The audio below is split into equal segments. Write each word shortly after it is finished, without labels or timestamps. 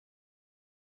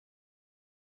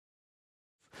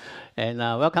And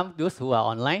welcome those who are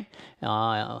online.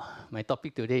 My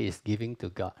topic today is giving to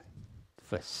God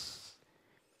first.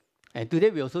 And today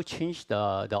we also changed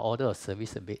the order of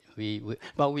service a bit.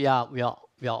 But we are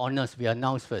honest. We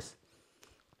announce first.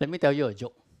 Let me tell you a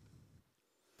joke.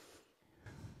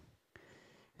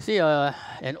 See,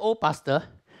 an old pastor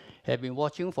had been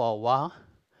watching for a while.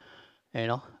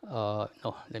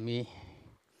 Let me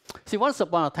see. Once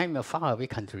upon a time, in a faraway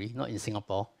country, not in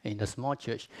Singapore, in a small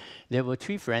church, there were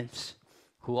three friends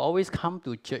who always come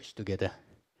to church together,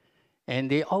 and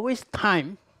they always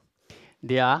time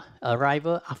their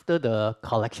arrival after the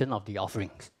collection of the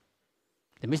offerings.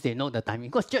 That means they know the timing,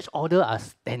 because church order are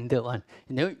standard one.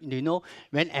 You know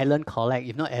when Alan collect.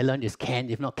 If not Alan, is Ken.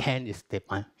 If not Ken, is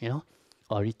Stepan.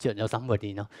 Or Richard or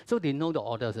somebody. So they know the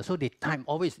orders. So they time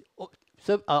always.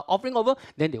 So offering over,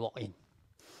 then they walk in.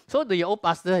 So the old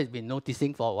pastor has been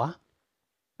noticing for a while.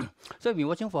 So he's been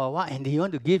watching for a while, and he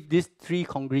want to give these three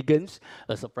congregants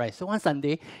a surprise. So one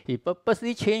Sunday, he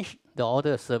purposely changed the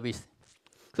order of service.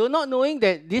 So not knowing,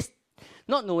 these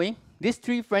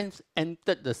three friends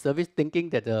entered the service thinking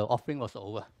that the offering was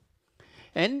over.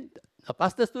 And the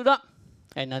pastor stood up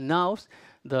and announced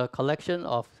the collection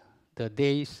of the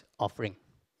day's offering.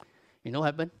 You know what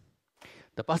happened?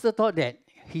 The pastor thought that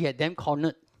he had them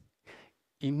cornered.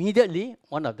 Immediately,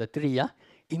 one of the three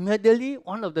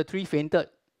fainted.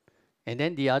 And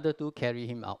then the other two carry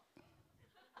him out.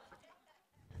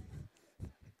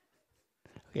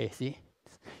 Okay, see?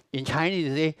 In Chinese,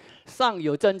 you say, 上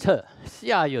有政策,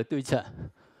下有对策.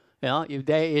 If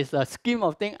there is a scheme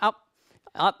of thing up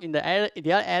in the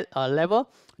other level,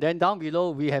 then down below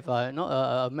we have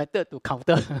a method to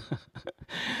counter.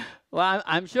 Well,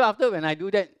 I'm sure after when I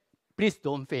do that, please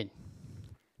don't faint.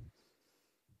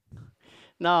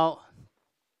 Now,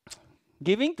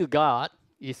 giving to God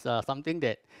is something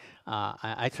that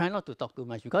I try not to talk too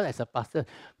much, because as a pastor,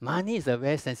 money is a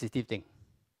very sensitive thing.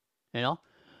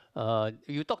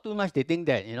 You talk too much, they think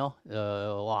that,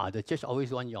 the church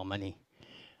always want your money.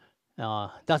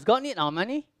 Does God need our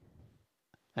money?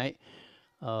 Right?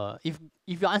 If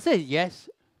your answer is yes,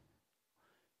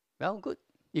 well, good.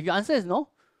 If your answer is no,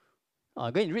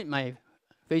 go and read my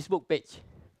Facebook page,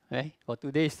 right, for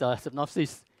today's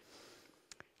synopsis.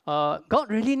 God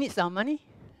really needs our money?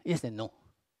 Yes and no.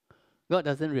 God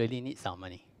doesn't really need our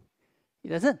money. He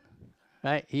doesn't.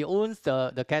 Right? He owns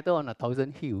the cattle on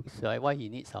 1,000 hills. Right? Why he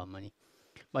needs our money?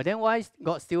 But then why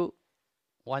God still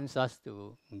wants us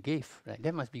to give? Right?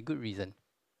 There must be good reason.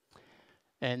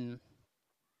 And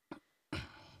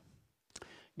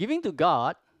giving to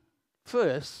God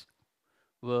first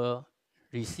will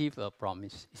receive a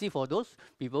promise. You see, for those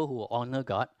people who honor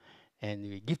God and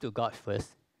we give to God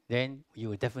first, then you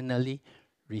will definitely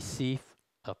receive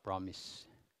a promise.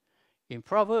 In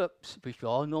Proverbs, which you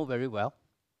all know very well,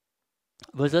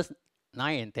 verses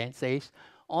 9 and 10 says,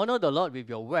 honor the Lord with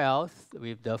your wealth,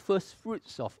 with the first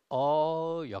fruits of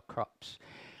all your crops.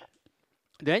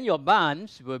 Then your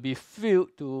barns will be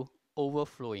filled to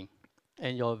overflowing,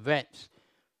 and your vats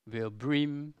will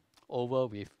brim over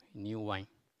with new wine.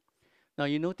 Now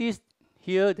you notice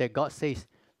here that God says,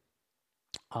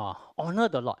 honor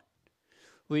the Lord.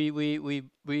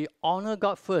 We honor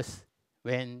God first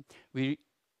when we,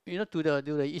 to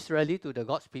the Israeli, to the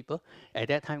God's people. At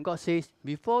that time, God says,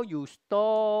 before you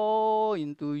store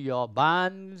into your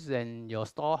barns and your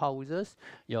storehouses,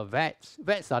 your vats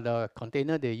are the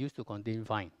container they used to contain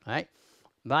wine, right?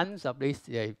 Barns are places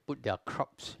they put their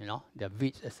crops, their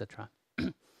wheat, etc.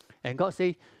 And God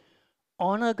says,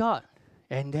 honor God.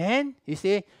 And then He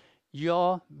says,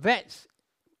 your vats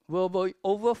will be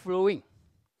overflowing.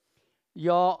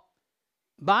 Your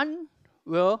barn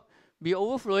will be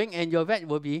overflowing, and your vat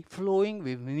will be flowing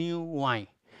with new wine.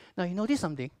 Now, you notice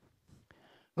something?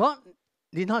 God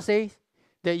did not say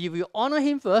that if you honor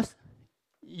Him first,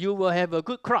 you will have a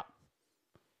good crop.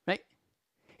 Right?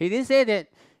 He didn't say that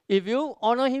if you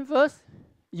honor Him first,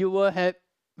 you will have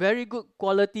very good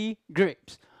quality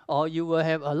grapes, or you will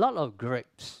have a lot of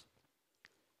grapes.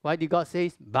 Why did God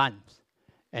say barns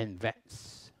and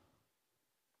vats?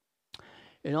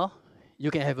 You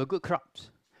can have a good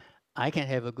crops. I can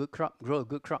have a good crop, grow a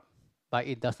good crop, but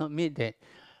it does not mean that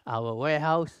our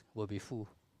warehouse will be full.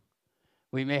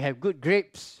 We may have good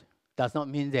grapes, does not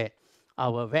mean that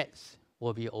our vats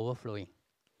will be overflowing.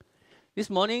 This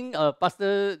morning,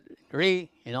 Pastor Ray,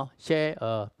 shared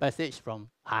a passage from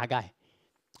Haggai.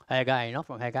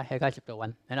 From Haggai chapter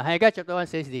 1. And Haggai chapter 1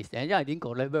 says this, and I didn't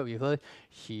collaborate with her,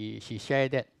 she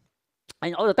shared that.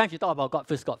 And all the time she talked about God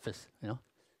first,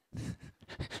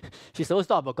 She's supposed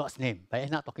to talk about God's name, but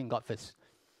not talking God first.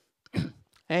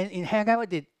 And in Haggai, what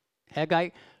did Haggai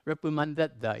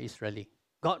reprimanded the Israeli?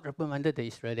 God reprimanded the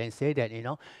Israel and said that,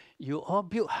 you all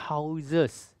build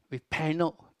houses with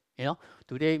panel,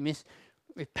 today means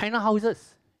with panel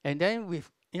houses, and then with,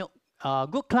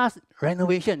 good class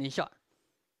renovation, in short.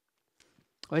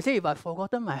 I say, if I've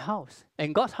forgotten my house,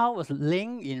 and God's house was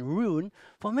laying in ruin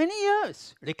for many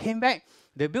years. They came back,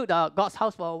 they built God's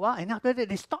house for a while, and after that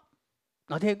they stopped.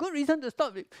 Now they had good reason to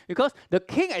stop it, because the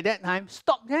king at that time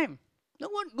stopped them. No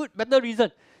one good, better reason.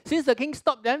 Since the king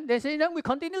stopped them, they say, then we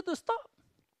continue to stop.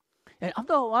 And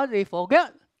after a while, they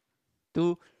forget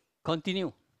to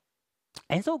continue.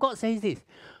 And so God says this.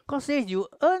 God says, you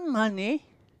earn money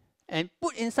and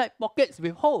put inside pockets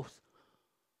with holes.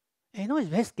 And it's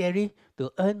very scary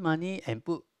to earn money and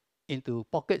put into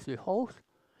pockets with holes.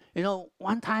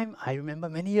 One time, I remember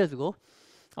many years ago,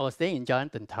 I was staying in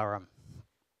Jalan Tentaram.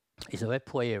 It's a very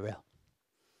poor area.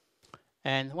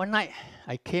 And one night,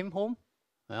 I came home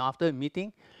after a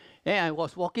meeting, and I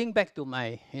was walking back to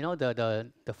my,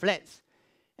 the flats.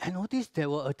 I noticed there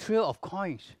were a trail of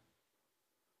coins.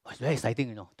 It was very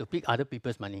exciting, to pick other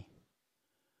people's money.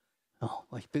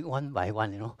 I pick one by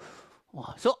one,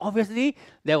 Wow. So obviously,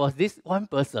 there was this one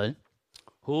person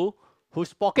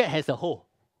whose pocket has a hole.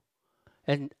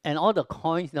 And all the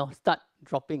coins start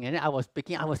dropping. And then I was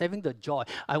having the joy.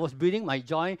 I was building my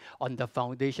joy on the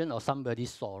foundation of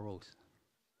somebody's sorrows.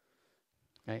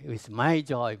 Right? It's my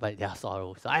joy, but their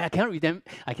sorrows. So I cannot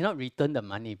return the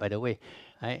money, by the way.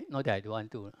 Right? Not that I don't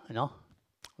want to,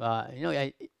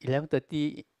 at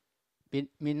 11:30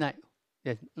 midnight,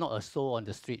 there's not a soul on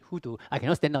the street. I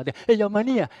cannot stand out there. Hey, your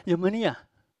money.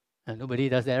 And nobody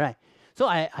does that, right? So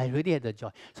I really had the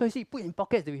joy. So you see, put in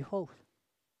pockets with holes.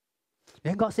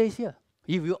 Then God says here,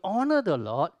 if you honor the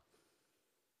Lord,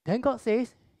 then God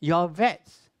says, your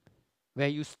vats, where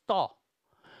you store,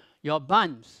 your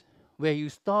barns, where you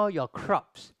store your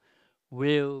crops,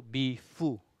 will be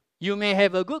full. You may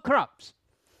have a good crops,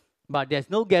 but there's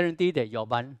no guarantee that your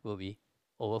barn will be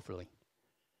overflowing.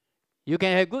 You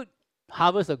can have good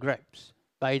harvest of grapes,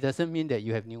 but it doesn't mean that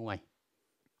you have new wine.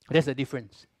 There's a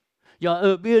difference. Your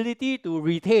ability to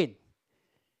retain.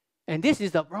 And this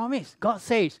is the promise. God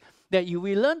says that you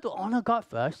will learn to honor God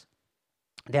first.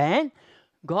 Then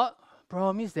God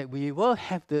promised that we will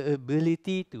have the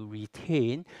ability to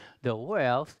retain the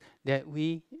wealth that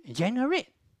we generate.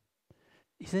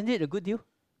 Isn't it a good deal?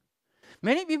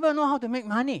 Many people know how to make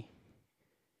money.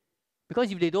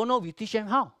 Because if they don't know, we teach them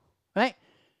how. Right?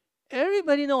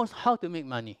 Everybody knows how to make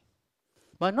money.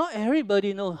 But not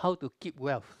everybody knows how to keep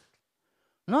wealth.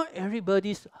 Not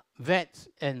everybody's vats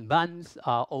and barns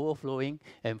are overflowing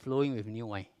and flowing with new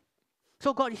wine.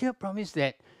 So God here promised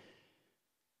that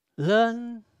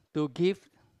learn to give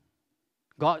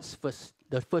God's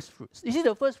the first fruits. You see,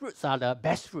 the first fruits are the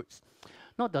best fruits,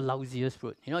 not the lousiest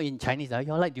fruit. In Chinese,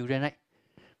 you all like durian, right?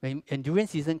 When durian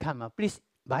season comes, please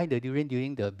buy the durian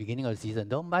during the beginning of the season.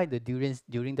 Don't buy the durians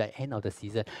during the end of the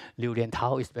season. Liu lian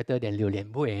tao is better than liu lian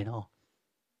bui,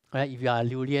 Right? If you are a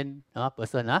liu lian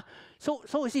person. So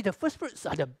you see, the first fruits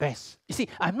are the best. You see,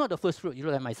 I'm not the first fruit. You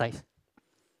look at my size.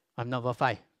 I'm number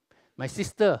 5. My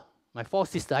sister, my 4th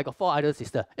sister, I got 4 other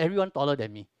sisters. Everyone taller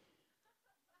than me.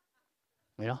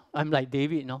 I'm like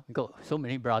David, got so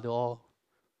many brothers all.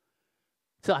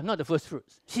 So I'm not the first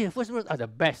fruits. See, the first fruits are the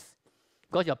best.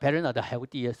 Because your parents are the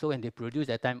healthiest, so when they produce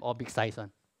that time, all big size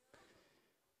one.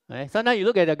 Right? Sometimes you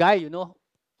look at the guy,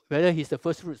 whether he's the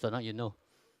first fruits or not,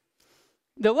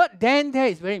 The word then there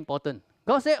is very important.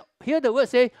 God said, here the word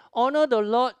says, honor the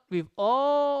Lord with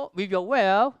your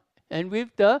wealth and with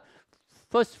the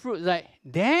first fruits. Like,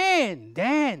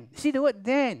 then. See the word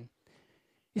then.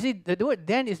 You see, the word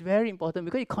then is very important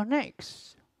because it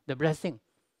connects the blessing.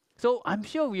 So I'm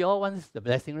sure we all want the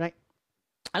blessing, right?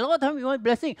 A lot of times we want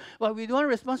blessing, but we don't want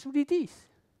responsibilities.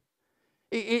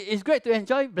 It's great to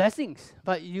enjoy blessings,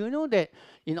 but you know that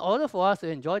in order for us to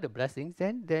enjoy the blessings,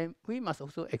 then we must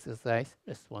also exercise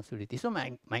responsibility. So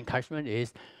my encouragement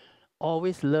is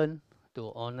always learn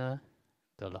to honor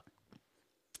the Lord.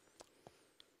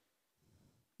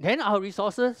 Then our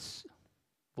resources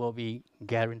will be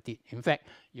guaranteed. In fact,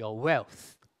 your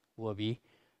wealth will be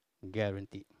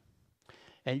guaranteed.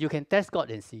 And you can test God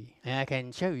and see. And I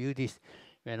can share with you this.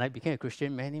 When I became a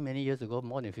Christian many, many years ago,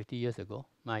 more than 50 years ago,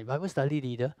 my Bible study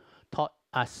leader taught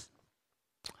us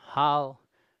how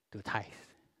to tithe.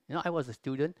 I was a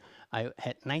student. I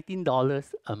had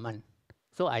 $19 a month.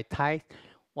 So I tithed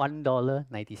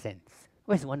 $1.90.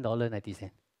 Where's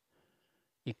 $1.90?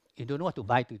 You don't know what to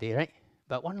buy today, right?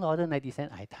 But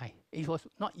 $1.90 I tithe. It was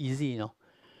not easy,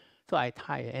 So I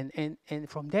tithe. And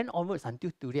from then onwards until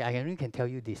today, I only can tell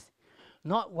you this.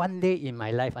 Not one day in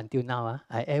my life until now,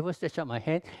 I ever stretch out my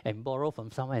hand and borrow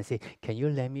from someone and say, can you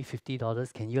lend me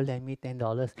 $50? Can you lend me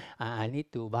 $10? I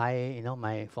need to buy,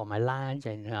 for my lunch,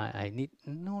 and I need.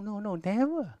 No,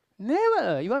 never.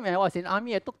 Never. Even when I was in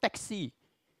army, I took taxi.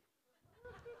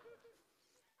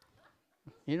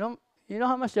 You know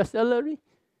how much your salary?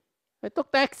 I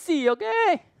took taxi,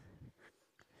 okay?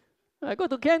 I go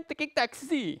to camp taking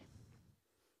taxi.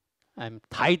 I'm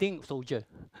tithing soldier.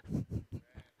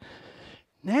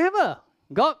 Never.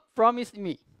 God promised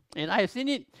me, and I have seen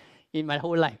it in my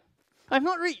whole life. I'm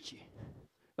not rich,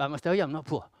 but I must tell you, I'm not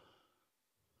poor.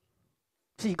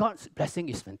 See, God's blessing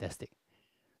is fantastic.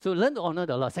 So learn to honor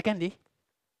the Lord. Secondly,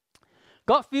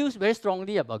 God feels very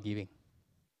strongly about giving.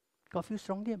 God feels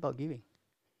strongly about giving.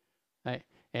 Right?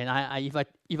 And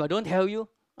if I don't tell you,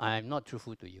 I'm not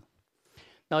truthful to you.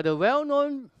 Now, the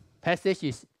well-known passage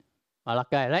is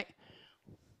Malachi, right?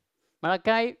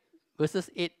 Malachi verses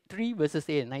 8, 3 verses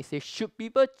 8 and 9 says, should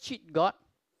people cheat God?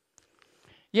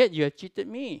 Yet you have cheated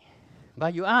me.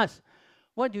 But you ask,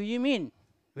 what do you mean?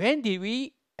 When did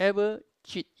we ever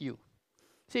cheat you?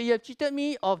 Say, you have cheated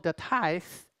me of the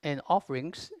tithes and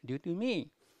offerings due to me.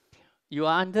 You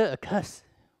are under a curse,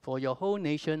 for your whole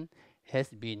nation has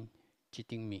been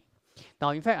cheating me. Now,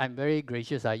 in fact, I'm very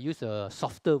gracious. I use a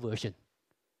softer version.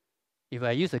 If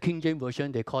I use a King James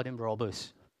version, they call them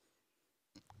robbers.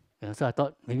 And so I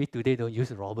thought, maybe today don't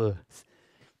use robbers.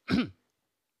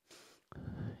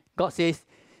 God says,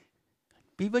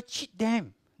 people cheat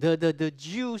them. The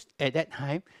Jews at that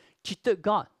time cheated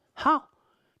God. How?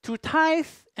 Through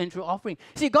tithes and through offering.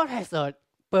 See, God has a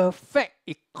perfect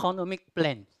economic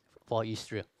plan for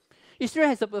Israel. Israel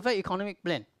has a perfect economic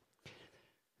plan.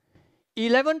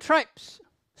 11 tribes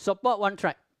support one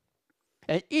tribe,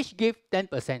 and each give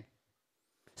 10%.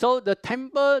 So the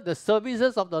temple, the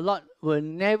services of the Lord will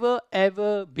never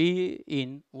ever be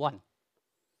in one.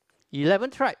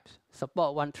 11 tribes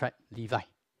support one tribe, Levi.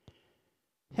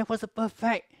 That was a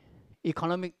perfect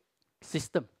economic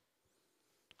system.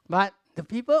 But the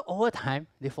people over time,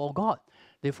 they forgot.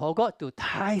 They forgot to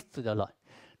tithe to the Lord.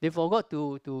 They forgot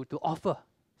to offer.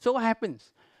 So what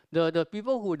happens? The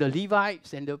people who, the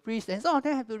Levites and the priests, and so on,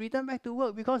 they have to return back to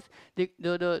work because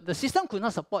the system could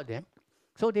not support them.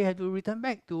 So they have to return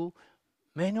back to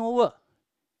manual work.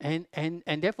 And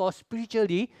therefore,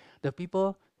 spiritually, the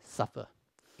people suffer.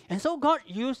 And so God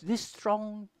used these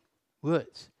strong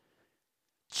words.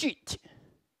 Cheat.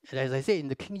 And as I say in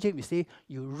the King James, we say,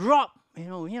 you rob.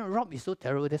 Rob is so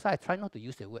terrible. That's why I try not to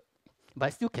use the word. But I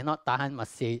still cannot tahan,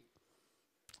 must say it.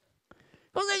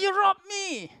 Because you robbed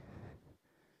me.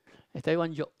 I tell you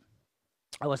one joke.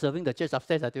 I was serving the church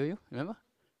upstairs, I tell you, remember?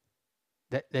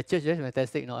 That church is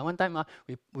fantastic. At one time,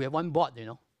 we have one board,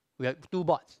 We have two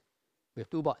boards.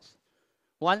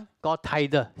 One called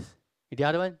tithers. The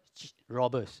other one,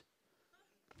 robbers.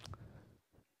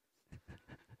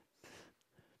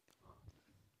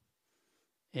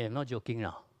 I'm not joking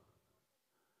now.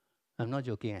 I'm not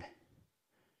joking.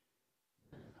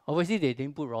 Obviously, they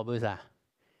didn't put robbers.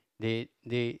 They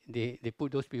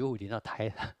put those people who did not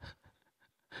tithe.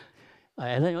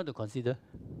 Alan, you want to consider?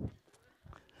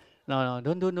 No,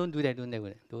 don't do that. Don't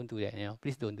do that.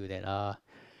 Please don't do that.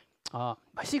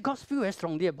 I see God feels very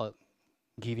strongly about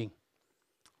giving.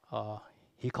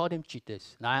 He called them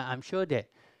cheaters. Now I'm sure that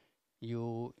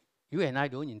you and I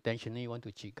don't intentionally want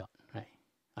to cheat God, right?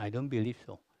 I don't believe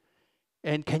so.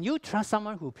 And can you trust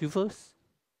someone who prefers?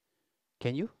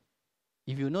 Can you?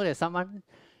 If you know that someone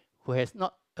who has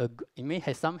not,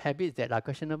 has some habits that are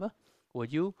questionable,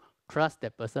 would you trust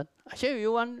that person? I'll share with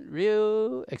you one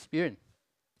real experience.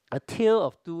 A tale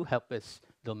of two helpers,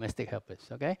 domestic helpers,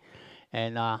 okay?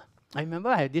 And I remember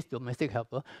I had this domestic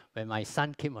helper when my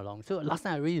son came along. So last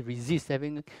time I really resist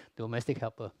having domestic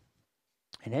helper.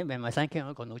 And then when my son came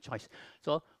along, I got no choice.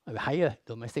 So I hired a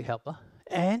domestic helper.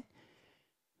 And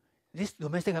this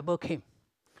domestic helper came.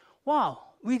 Wow,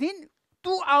 within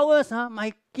 2 hours,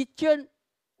 my kitchen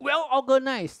well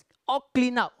organized, all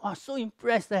cleaned up. Wow, so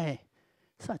impressed.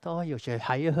 So I thought, you should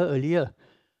hire her earlier.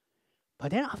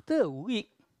 But then after a week,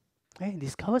 I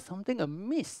discovered something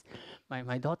amiss.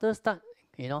 My daughter started,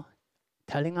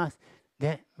 telling us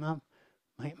that, Mom,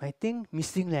 my thing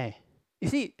missing leh. You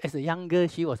see, as a young girl,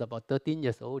 she was about 13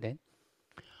 years old then.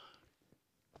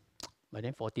 But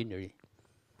then 14 already.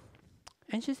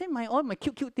 And she said, all my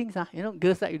cute things,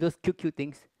 girls like those cute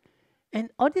things. And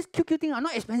all these cute things are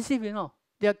not expensive,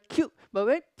 They are cute, but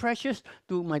very precious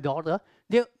to my daughter.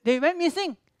 They went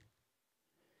missing.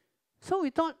 So we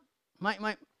thought, my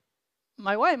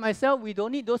wife and myself, we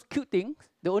don't need those cute things.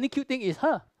 The only cute thing is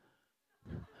her.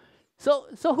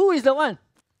 So who is the one?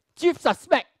 Chief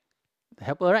suspect. The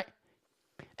helper, right?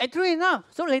 And true enough,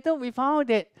 so later we found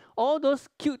that all those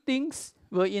cute things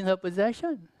were in her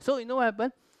possession. So you know what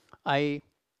happened? I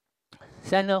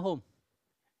sent her home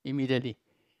immediately.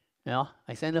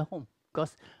 I sent her home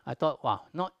because I thought, wow,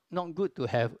 not good to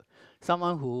have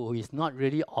someone who is not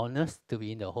really honest to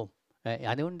be in the home. Right?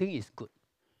 I don't think it's good.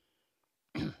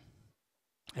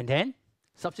 And then,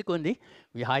 subsequently,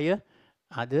 we hire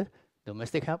other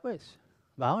domestic helpers.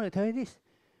 But I want to tell you this.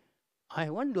 I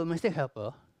have one domestic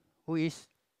helper who is,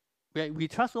 we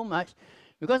trust so much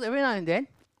because every now and then,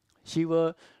 she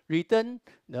will return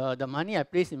the money I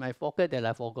placed in my pocket that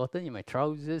I've forgotten in my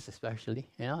trousers especially,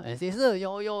 and say, sir,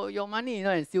 your money,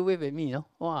 and still wave at me,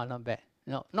 Wow, not bad.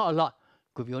 Not a lot.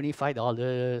 Could be only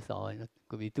 $5 or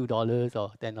could be $2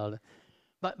 or $10.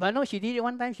 But no, she did it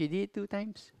one time, she did it 2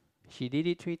 times, she did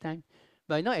it 3 times.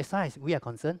 But as far as we are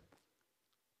concerned,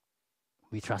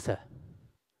 we trust her.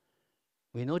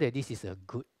 We know that this is a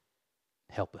good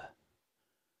helper.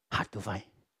 Hard to find.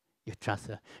 You trust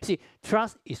her. See,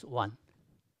 trust is one.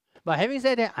 But having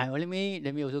said that, let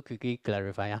me also quickly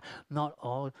clarify. Not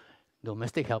all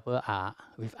domestic helpers are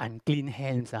with unclean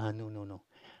hands. No.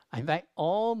 In fact,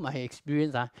 all my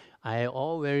experience, I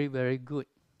all very, very good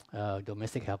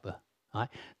domestic helper.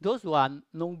 Those who are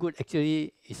no good,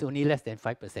 actually, is only less than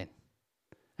 5%.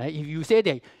 Right? If you say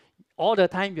that all the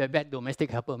time you're a bad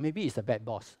domestic helper, maybe it's a bad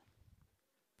boss.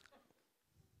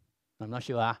 I'm not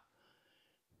sure.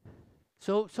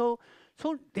 So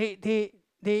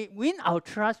they win our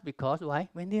trust because why?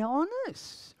 When they are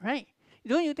honest, right?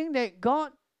 Don't you think that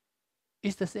God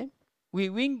is the same? We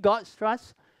win God's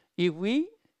trust if we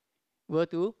were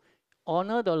to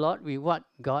honor the Lord with what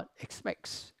God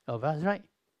expects of us, right?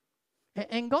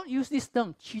 And God used this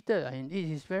term, cheater, and it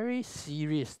is very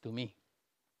serious to me.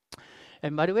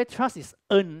 And by the way, trust is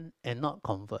earned and not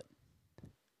conferred.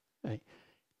 Right?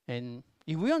 And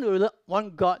if we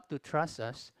want God to trust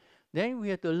us, then we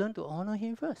have to learn to honor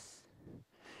Him first.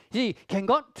 See, can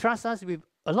God trust us with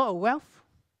a lot of wealth?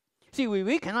 See,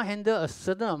 we cannot handle a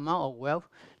certain amount of wealth.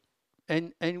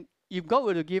 And if God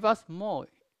were to give us more,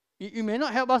 it may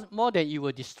not help us more than it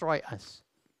will destroy us.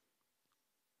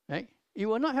 Right? It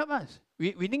will not help us.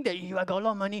 We think that if I got a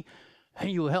lot of money,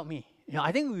 and you will help me.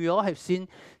 I think we all have seen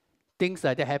things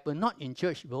like that happen, not in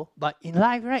church, bro, but in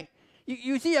life, right?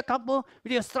 You see a couple,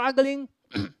 they are struggling,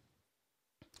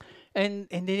 and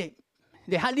they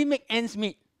hardly make ends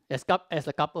meet as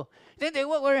a couple. Then they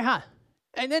work very hard,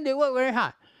 and then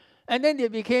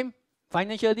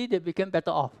financially they became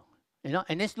better off, and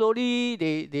then slowly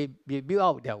they build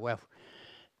out their wealth.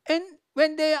 And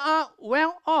when they are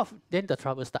well off, then the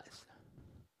trouble starts.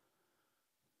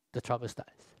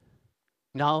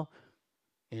 Now,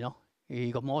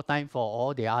 you got more time for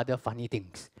all the other funny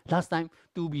things. Last time,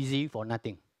 too busy for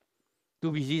nothing.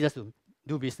 Too busy just to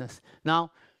do business.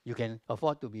 Now, you can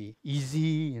afford to be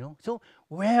easy, So,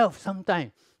 wealth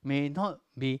sometimes may not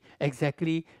be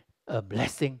exactly a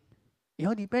blessing.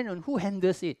 Depend on who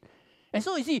handles it. And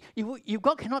so, you see, if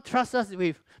God cannot trust us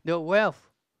with the wealth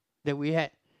that we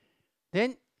had,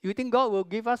 then you think God will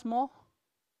give us more?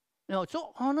 No.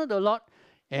 So, honor the Lord,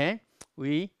 and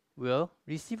we will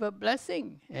receive a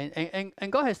blessing. And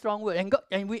God has strong word.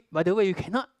 And we, by the way, you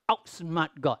cannot outsmart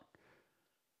God.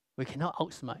 We cannot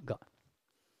outsmart God.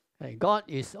 Right? God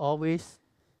is always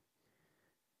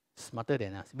smarter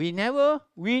than us. We never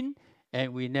win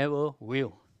and we never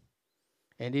will.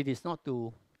 And it is not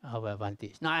to our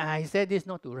advantage. Now, I said this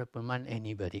not to reprimand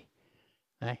anybody.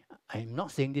 Right? I'm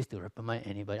not saying this to reprimand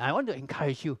anybody. I want to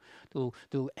encourage you to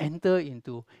enter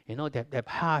into that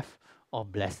path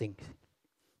of blessings.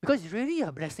 Because it's really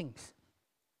a blessings.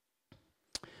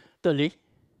 Thirdly,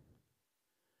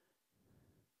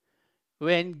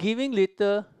 when giving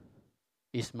little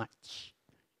is much.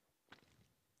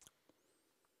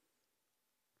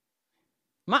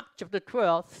 Mark chapter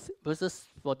 12, verses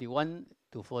 41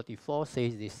 to 44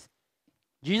 says this.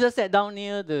 Jesus sat down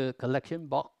near the collection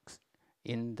box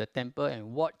in the temple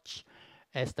and watched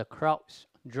as the crowds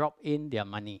dropped in their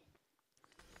money.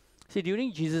 See,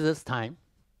 during Jesus' time,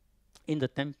 in the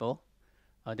temple,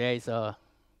 there is a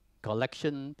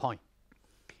collection point.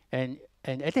 And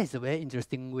that is a very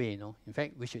interesting way, In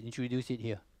fact, we should introduce it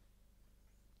here.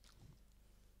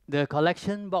 The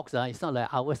collection box, it's not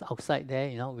like ours outside there,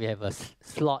 We have a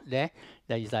slot there.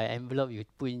 There is an envelope you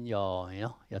put in your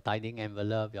tithing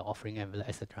envelope, your offering envelope,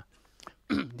 etc.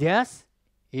 Theirs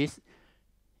is,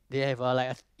 they have like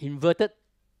an inverted,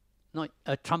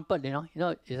 a trumpet,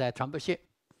 it's like a trumpet shape.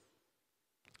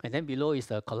 And then below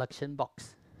is a collection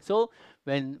box. So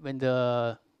when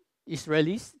the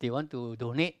Israelis, they want to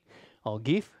donate or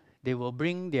give, they will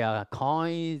bring their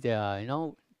coins,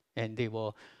 and they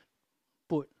will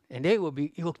put and it will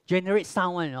generate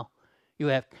sound, you know. You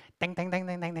have tang tang tang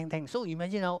tang tang tang tang. So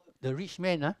imagine now the rich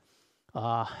man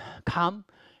come,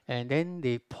 and then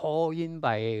they pour in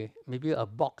by maybe a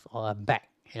box or a bag,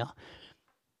 you know.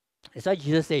 That's why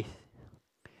Jesus says,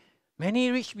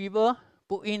 many rich people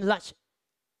put in large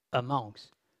amounts.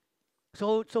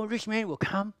 So rich men will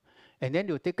come, and then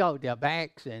they'll take out their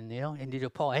bags, and you know, and they'll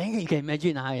pour. And you can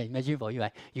imagine, I imagine for you,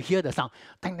 you hear the sound,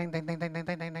 tang tang tang tang tang tang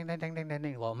tang tang tang tang tang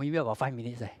tang, well, maybe about 5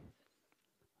 minutes,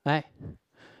 right?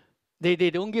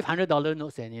 They don't give $100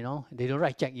 notes, and you know, they don't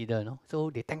write check either, no. So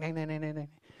they tang tang tang tang tang tang.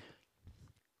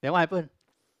 Then what happened?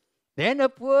 Then the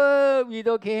poor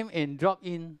widow came and dropped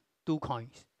in 2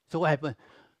 coins. So what happened?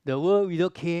 The poor widow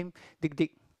came, dig dig,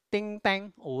 ting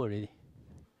tang, over already.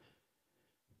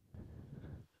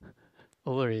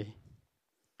 Over already.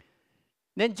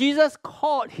 Then Jesus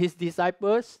called his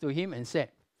disciples to him and said,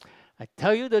 I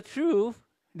tell you the truth,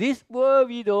 this poor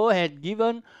widow had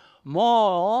given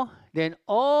more than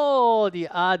all the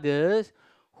others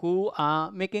who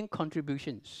are making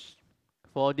contributions.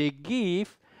 For they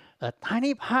give a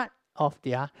tiny part of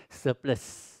their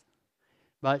surplus.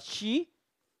 But she,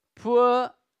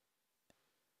 poor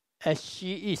as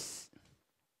she is,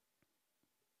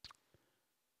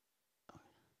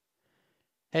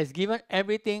 has given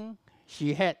everything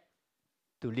she had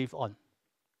to live on.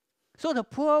 So the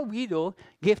poor widow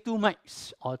gave 2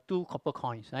 mites or 2 copper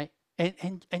coins, right?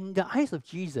 And in the eyes of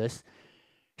Jesus,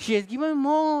 she has given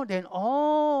more than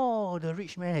all the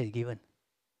rich man has given.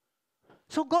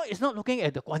 So God is not looking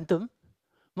at the quantum,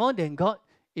 more than God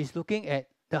is looking at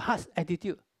the heart's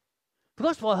attitude.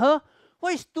 Because for her,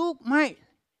 what is 2 mites?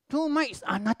 2 mites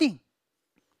are nothing.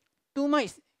 2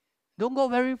 mites don't go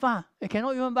very far. You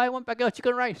cannot even buy 1 packet of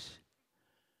chicken rice.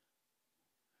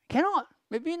 Cannot.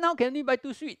 Maybe now can only buy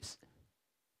 2 sweets.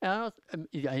 What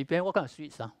kind of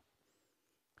sweets?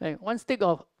 Like 1 stick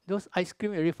of those ice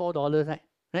cream already $4,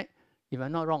 right? If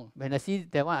I'm not wrong. When I see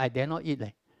that one, I dare not eat.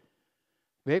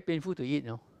 Very painful to eat,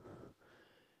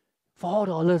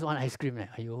 $4 1 ice cream.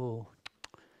 Ayo.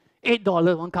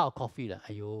 $8 1 cup of coffee.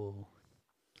 Ayo.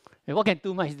 And what can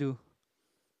 2 mites do?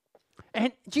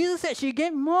 And Jesus said she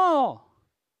gave more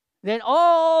than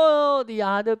all the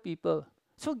other people.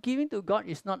 So giving to God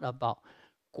is not about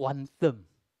quantum.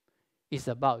 It's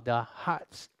about the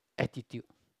heart's attitude.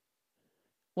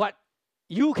 What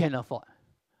you can afford.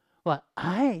 What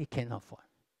I can afford.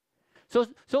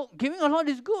 So giving a lot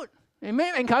is good. It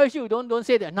may encourage you. Don't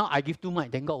say that now I give 2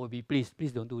 mites, then God will be pleased.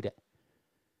 Please don't do that.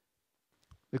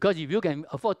 Because if you can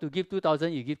afford to give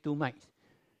 2,000, you give 2 mites.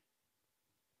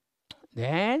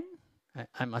 Then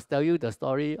I must tell you the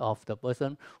story of the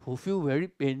person who feel very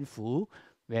painful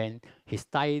when his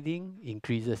tithing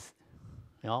increases.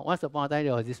 Once upon a time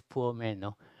there was this poor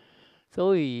man.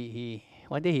 So he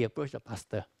one day he approached the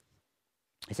pastor.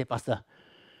 He said, Pastor,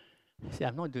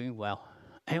 I'm not doing well.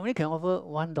 I only can offer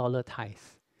 $1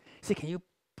 tithes. He said, can you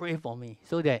pray for me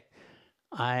so that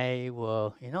I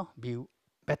will, be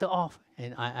better off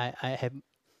and I have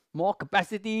more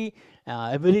capacity,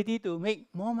 ability to make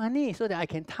more money so that I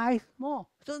can tithe more.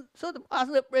 So the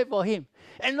pastor prayed for him.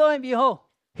 And lo and behold,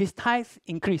 his tithes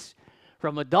increased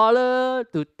from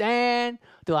 $1 to 10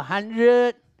 to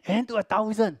 100 and to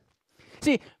 1,000.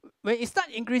 See, when it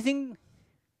starts increasing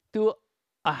to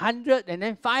 100 and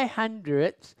then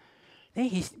 500, then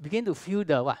he began to feel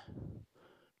the what?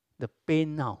 The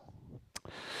pain now.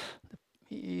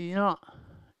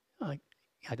 I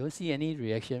don't see any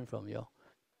reaction from you.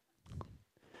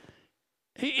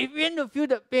 He began to feel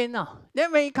the pain now.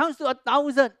 Then when it comes to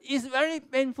 1,000, it's very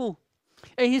painful.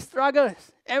 And he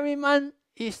struggles. Every month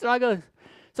he struggles.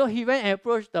 So he went and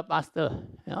approached the pastor.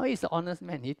 He's an honest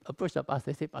man. He approached the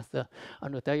pastor and said, Pastor, I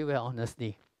want to tell you very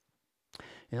honestly.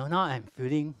 Now I'm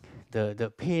feeling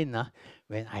the pain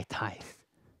when I tithe.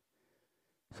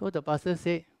 So the pastor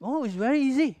said, oh, it's very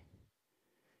easy.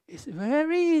 It's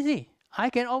very easy. I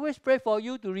can always pray for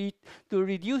you to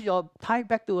reduce your tithe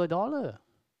back to $1.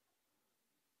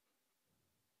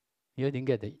 You didn't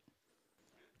get it.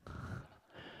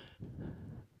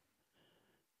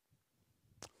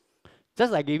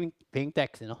 Just like paying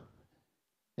tax, There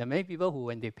are many people who,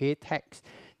 when they pay tax,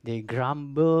 they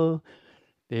grumble,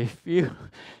 they feel,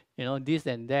 this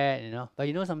and that, But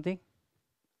you know something?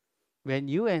 When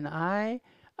you and I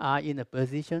are in a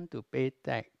position to pay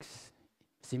tax,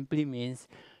 simply means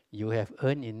you have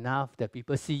earned enough that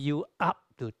people see you up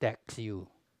to tax you.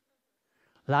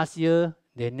 Last year,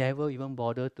 they never even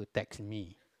bothered to tax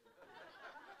me.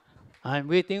 I'm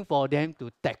waiting for them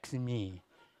to tax me.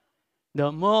 The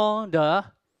more, the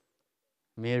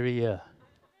merrier.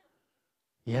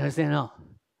 You understand now?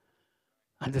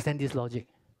 Understand this logic?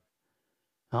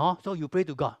 Oh, so you pray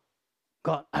to God.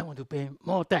 God, I want to pay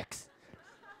more tax.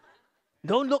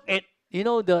 Don't look at,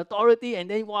 the authority and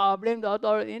then, wow, blame the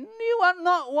authority. You are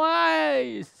not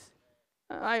wise.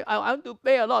 I want to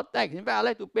pay a lot of tax. In fact, I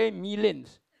like to pay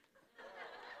millions.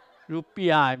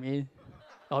 Rupiah, I mean.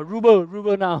 Or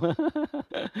ruble now.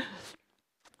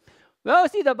 Well,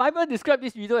 see, the Bible describes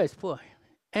this widow as poor.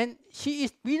 And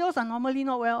widows are normally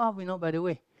not well off, by the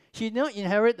way. She did not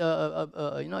inherit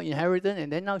inheritance,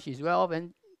 and then now she's well off.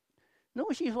 And no,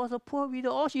 she was a poor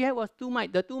widow. All she had was 2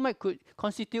 mites. The 2 mites could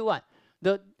constitute what?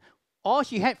 All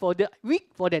she had for the week,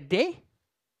 for that day,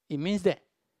 it means that.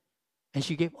 And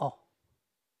she gave all.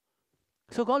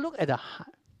 So God looked at the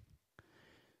heart.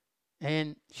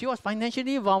 And she was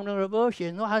financially vulnerable. She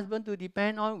had no husband to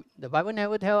depend on. The Bible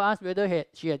never tells us whether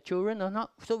she had children or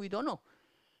not, so we don't know.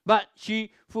 But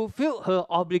she fulfilled her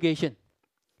obligation.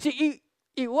 See,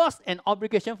 it was an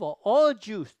obligation for all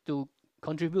Jews to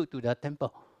contribute to the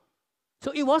temple.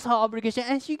 So it was her obligation,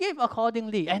 and she gave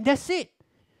accordingly, and that's it.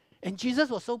 And Jesus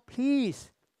was so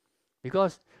pleased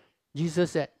because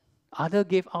Jesus said, others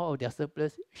gave out of their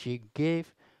surplus, she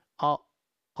gave out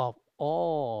of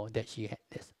all that she had.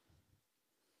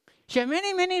 She had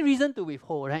many, many reasons to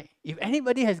withhold, right? If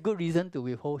anybody has good reason to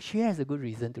withhold, she has a good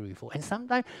reason to withhold. And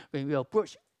sometimes when we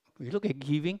look at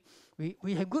giving,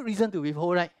 we have good reason to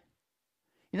withhold, right?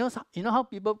 You know how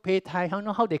people pay tithe? You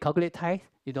know how they calculate tithe?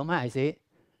 You don't mind I say it?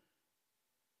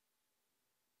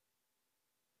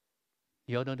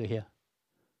 You all don't want to hear?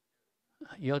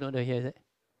 You all don't want to hear, is it?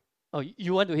 Oh,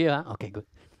 you want to hear? Huh? Okay, good.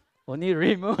 Only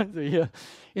Raymond wants to hear.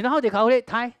 You know how they calculate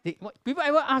tithe? People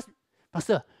ever ask,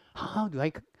 Pastor, how do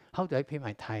I pay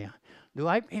my tithe? Do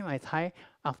I pay my tithe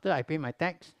after I pay my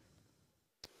tax?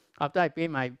 After I pay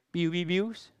my PUB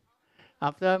bills?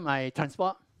 After my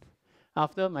transport?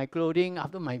 After my clothing?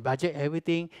 After my budget,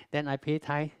 everything? Then I pay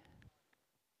tithe?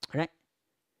 Right?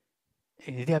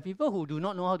 There are people who do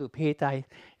not know how to pay tithe,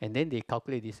 and then they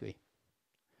calculate this way.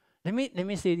 Let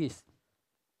me say this.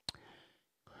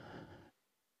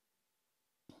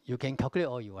 You can calculate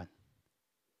all you want.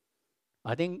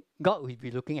 I think God will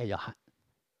be looking at your heart.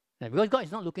 Right? Because God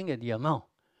is not looking at the amount.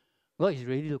 God is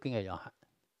really looking at your heart.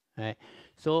 Right?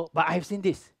 So, but I've seen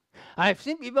this. I've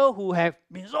seen people who have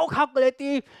been so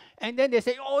calculative, and then they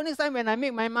say, oh, next time when I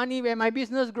make my money, when my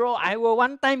business grow, I will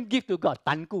one time give to God.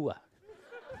 Tanku.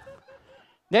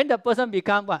 Then the person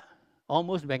becomes what?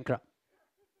 Almost bankrupt.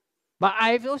 But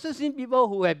I've also seen people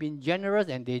who have been generous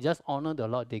and they just honor the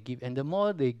Lord they give. And the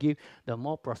more they give, the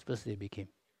more prosperous they became.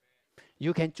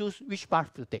 You can choose which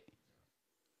path to take.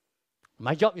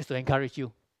 My job is to encourage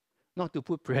you, not to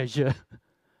put pressure.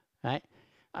 Right?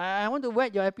 I want to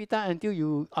whet your appetite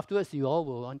until afterwards you all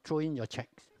will throw in your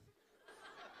checks.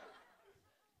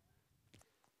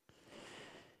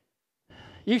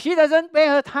 If she doesn't pay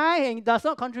her tithe and does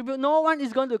not contribute, no one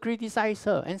is going to criticize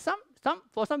her. And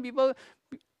for some people,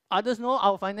 others know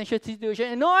our financial situation,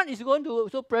 and no one is going to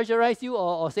also pressurize you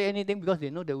or say anything because they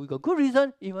know that we got good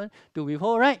reason even to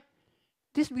withhold, right?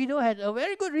 This widow had a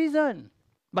very good reason.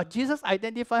 But Jesus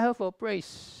identified her for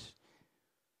praise.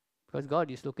 Because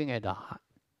God is looking at the heart.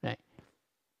 Right?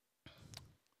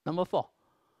 Number 4.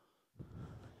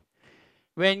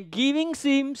 When giving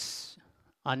seems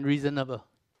unreasonable.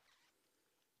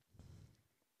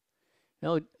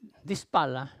 This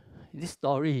part, this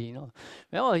story, when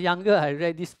I was younger, I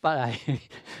read this part,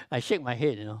 I shake my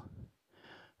head,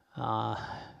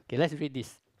 Okay, let's read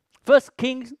this. 1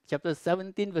 Kings chapter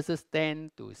 17, verses 10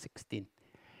 to 16.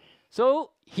 So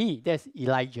that's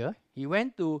Elijah, he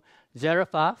went to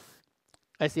Zarephath.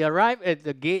 As he arrived at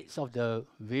the gates of the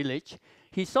village,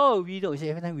 he saw a widow. He said,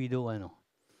 every time widow,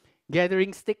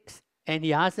 gathering sticks. And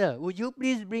he asked her, would you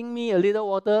please bring me a little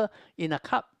water in a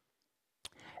cup?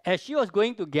 As she was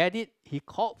going to get it, he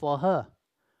called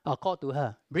to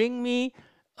her, bring me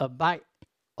a bite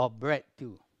of bread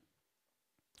too.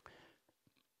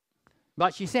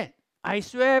 But she said, I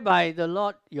swear by the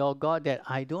Lord your God that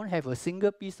I don't have a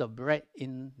single piece of bread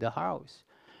in the house.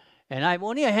 And I have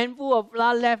only a handful of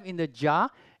flour left in the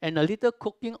jar and a little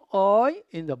cooking oil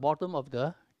in the bottom of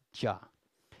the jar.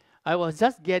 I was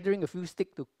just gathering a few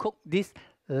sticks to cook this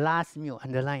last meal.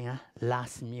 Underline,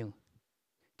 last meal.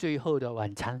 最后的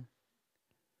晚餐.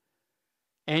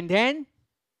 And then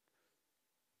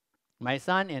my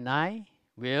son and I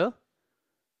will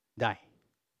die.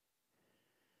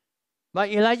 But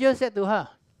Elijah said to her,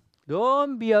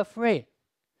 don't be afraid.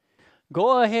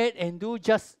 Go ahead and do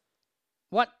just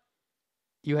what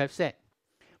you have said.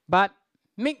 But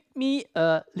make me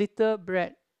a little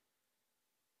bread.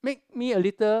 Make me a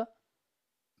little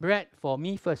bread for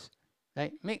me first.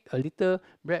 Right? Make a little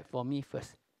bread for me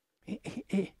first.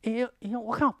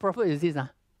 What kind of prophet is this?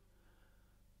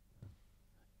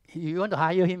 You want to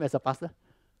hire him as a pastor?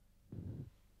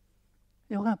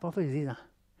 What kind of prophet is this?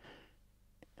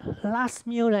 Last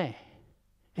meal, leh.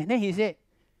 And then he said,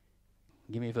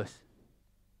 give me first.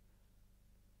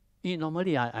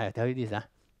 Normally, I tell you this,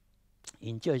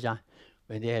 in church,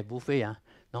 when they have buffet,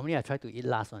 normally I try to eat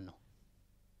last one. No?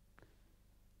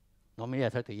 Normally I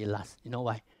try to eat last. You know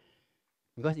why?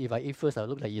 Because if I eat first, I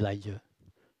look like Elijah.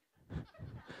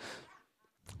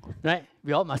 Right?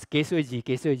 We all must 给水己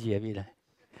a bit.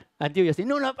 Until you say,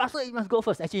 no, pastor, you must go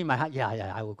first. Actually, in my heart,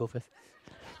 yeah, I will go first.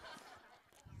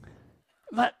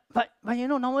 But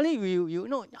normally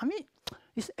I mean,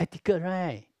 it's etiquette,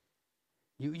 right?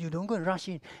 You don't go and rush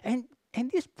in. And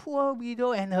this poor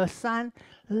widow and her son,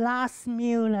 last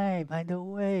meal, by the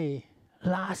way,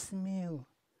 last meal.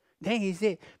 Then he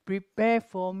said, prepare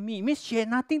for me. Means she had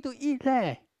nothing to eat,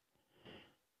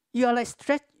 You are like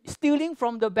stealing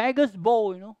from the beggar's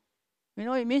bowl, You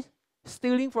know what it means?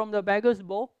 Stealing from the beggar's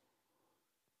bowl.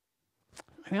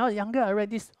 When I was younger, I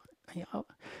read this.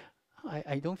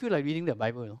 I don't feel like reading the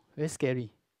Bible, Very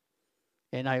scary.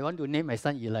 And I want to name my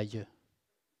son Elijah.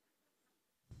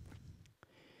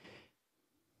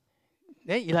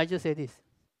 Then Elijah said this.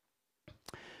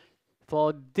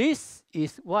 For this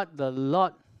is what the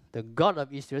Lord, the God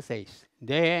of Israel says.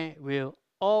 There will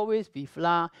always be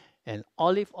flour and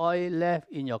olive oil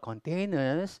left in your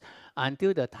containers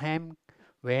until the time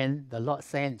when the Lord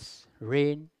sends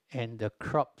rain and the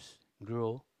crops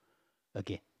grow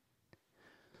again.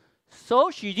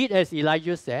 So she did as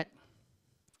Elijah said.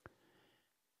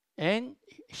 And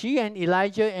she and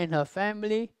Elijah and her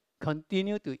family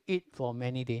continued to eat for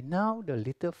many days. Now the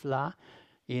little flour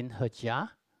in her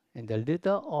jar and the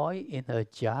little oil in her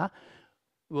jar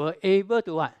were able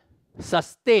to what?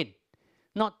 Sustain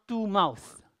not 2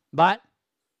 mouths, but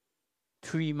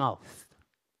 3 mouths.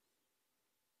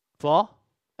 For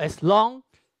as long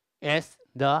as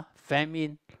the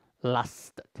famine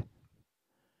lasted.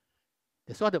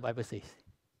 That's what the Bible says.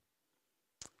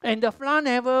 And the flour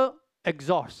never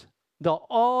exhausts. The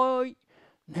oil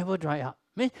never dry up.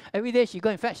 Means every day she go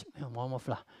and fetch more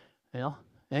flour,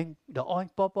 And the oil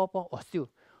pour, still.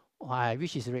 I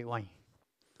wish it's red wine.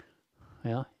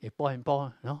 It pour and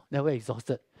pour, never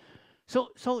exhausted.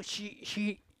 So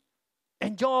she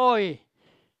enjoy.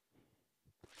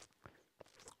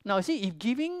 Now see, if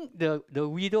giving the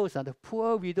widows, the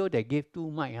poor widow that gave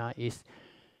 2 mites,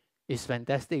 is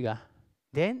fantastic,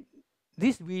 then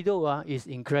this widow is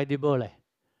incredible,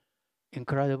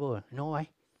 Incredible. You know why?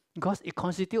 Because it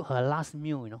constitutes her last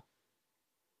meal,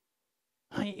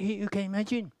 You can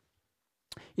imagine,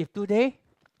 if today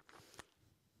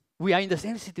we are in the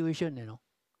same situation,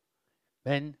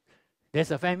 when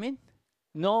there's a famine,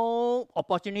 no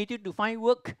opportunity to find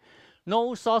work,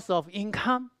 no source of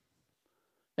income,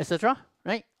 etc.,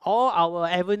 right? All our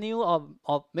avenue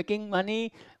of making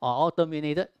money are all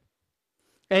terminated.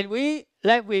 And we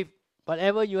left with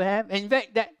whatever you have. In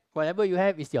fact, that whatever you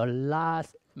have is your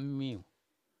last meal.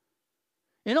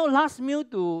 Last meal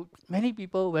to many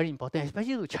people very important,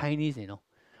 especially to Chinese, I don't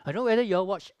know whether you all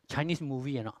watch Chinese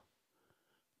movie or not.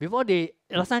 Before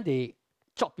last time they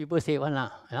chop people's head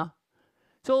one,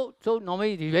 So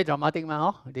normally it's very dramatic,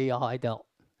 They are at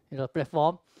the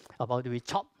platform about to be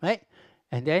chopped, right?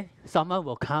 And then someone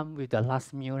will come with the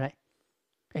last meal, right?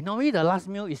 And normally the last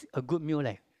meal is a good meal,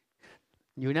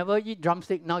 You never eat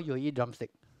drumstick, now you eat drumstick.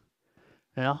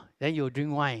 Then you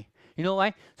drink wine. You know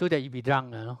why? So that you be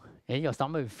drunk, And your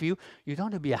stomach will feel, you don't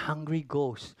want to be a hungry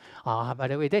ghost. By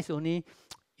the way, that's only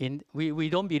we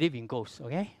don't believe in ghosts,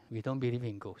 okay? We don't believe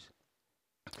in ghosts.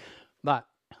 But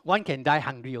one can die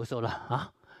hungry also,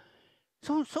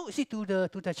 So see, to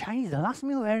the Chinese, the last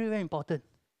meal very, very important.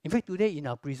 In fact, today in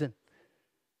our prison,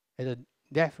 at the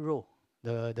death row,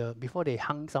 before they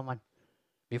hung someone,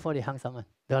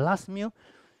 the last meal,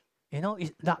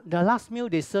 is the last meal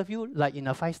they serve you like in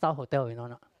a 5-star hotel,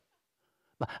 not.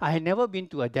 But I had never been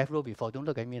to a death row before. Don't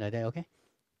look at me like that, okay?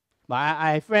 But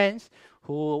I have friends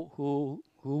who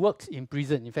works in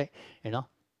prison. In fact,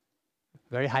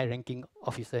 very high-ranking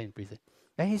officer in prison.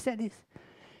 And he said this: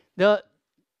 the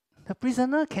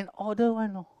prisoner can order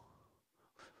one.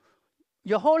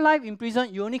 Your whole life in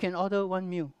prison, you only can order 1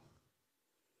 meal,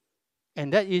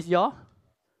 and that is your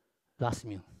last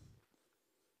meal.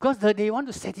 Because they want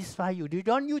to satisfy you. They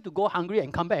don't want you to go hungry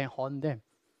and come back and haunt them.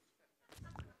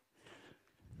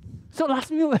 So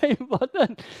last meal very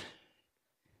important.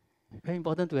 Very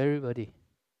important to everybody.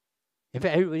 In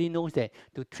fact, everybody knows that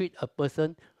to treat a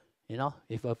person,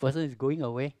 if a person is going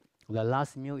away, the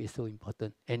last meal is so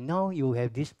important. And now you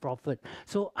have this prophet,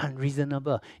 so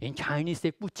unreasonable. In Chinese,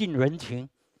 say 不近人情.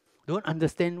 Don't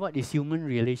understand what is human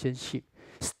relationship.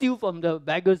 Steal from the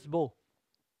beggar's bowl.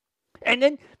 And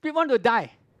then people want to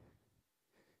die.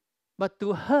 But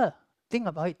to her, think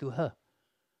about it to her.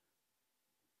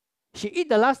 She eat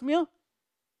the last meal,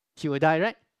 she will die,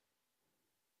 right?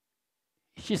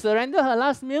 She surrender her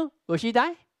last meal, will she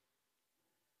die?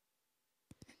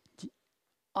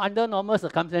 Under normal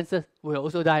circumstances, will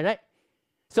also die, right?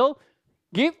 So,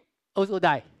 give, also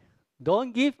die.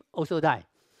 Don't give, also die.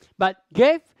 But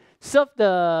give, serve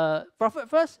the prophet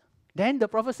first. Then the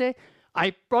prophet say,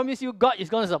 I promise you God is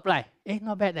going to supply.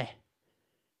 Not bad eh.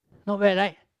 Not bad,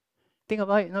 right? Think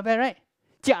about it, not bad, right?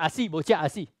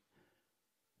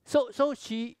 So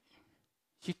she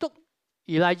took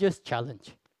Elijah's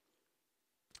challenge.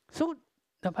 So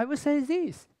the Bible says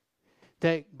this,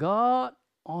 that God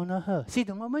honored her. See,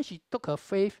 the moment she took her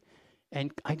faith,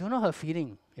 and I don't know her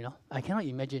feeling, I cannot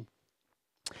imagine.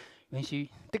 When she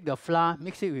take the flour,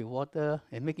 mix it with water,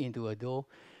 and make it into a dough,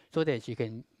 so that she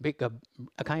can bake a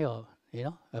kind of,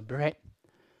 a bread.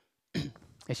 And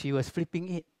she was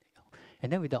flipping it.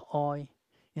 And then with the oil,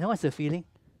 what's the feeling?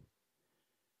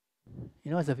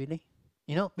 What's the feeling?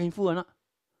 Painful or not?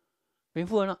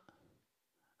 Painful or not?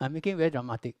 I'm making it very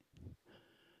dramatic.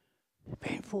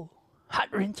 Painful,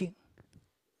 heart-wrenching.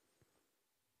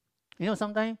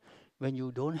 Sometimes when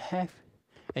you don't have,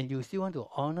 and you still want to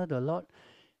honor the Lord,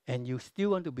 and you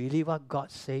still want to believe what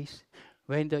God says,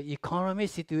 when the economic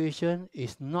situation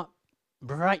is not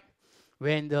bright,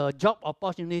 when the job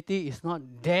opportunity is not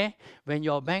there, when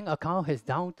your bank account is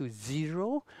down to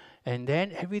zero, and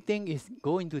then everything is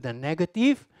going to the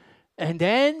negative, and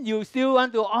then you still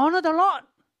want to honor the Lord,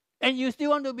 and you still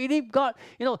want to believe God.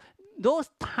 Those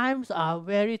times are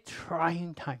very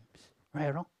trying times, right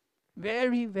or wrong?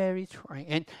 Very, very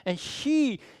trying. And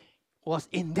she was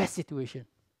in that situation.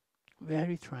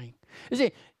 Very trying. You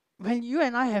see, when you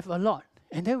and I have a lot,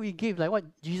 and then we give, like what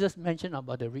Jesus mentioned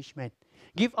about the rich man,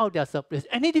 give out their surplus.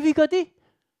 Any difficulty?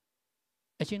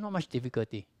 Actually, not much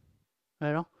difficulty.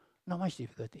 Right? No? Not much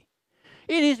difficulty.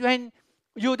 It is when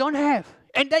you don't have,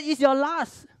 and that is your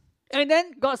last. And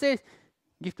then God says,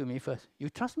 give to me first. You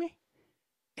trust me?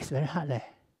 It's very hard there.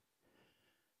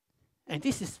 And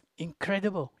this is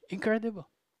incredible. Incredible.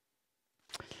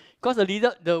 Because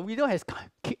the widow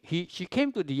she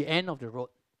came to the end of the road.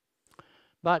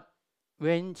 But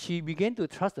when she began to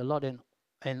trust the Lord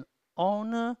and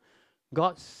honor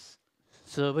God's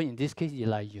servant, in this case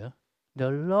Elijah, the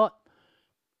Lord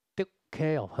took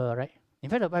care of her, right? In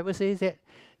fact, the Bible says that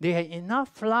they had enough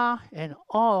flour and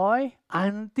oil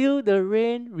until the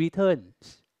rain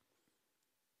returns.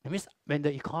 That means when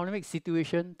the economic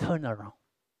situation turned around.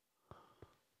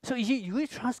 So you will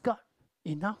trust God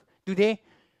enough? Today,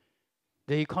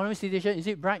 the economic situation, is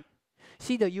it bright?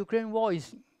 See, the Ukraine war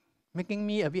is making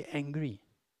me a bit angry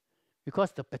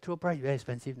because the petrol price is very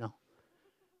expensive now.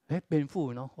 Very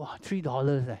painful, Wow,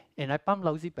 $3 And I pump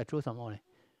lousy petrol some more.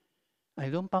 I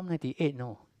don't pump 98,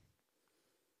 no.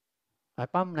 I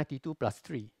pump 92 plus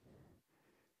 3.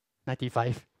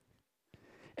 95.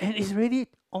 And it's really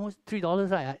almost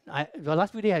 $3, right? The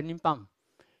last few days I didn't pump.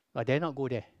 But I dare not go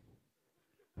there.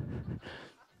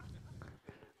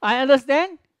 I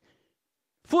understand.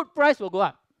 Food price will go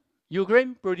up.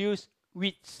 Ukraine produce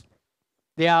wheat.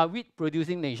 They are wheat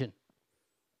producing nation.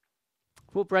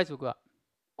 Food price will go up.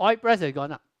 Oil price has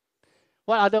gone up.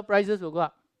 What other prices will go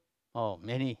up? Oh,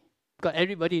 many. Because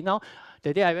everybody now,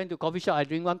 the day I went to coffee shop, I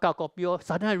drink one cup of coffee,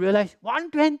 suddenly I realized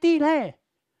 120 leh.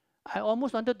 I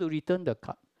almost wanted to return the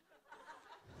cup.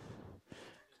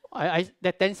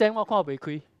 That 10 cents, what kind of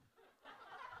bakery?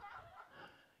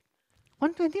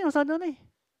 120 suddenly.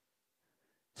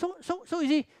 So you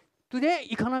see, today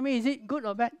economy, is it good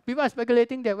or bad? People are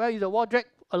speculating that, if the war drag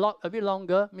a bit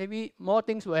longer, maybe more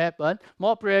things will happen,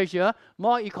 more pressure,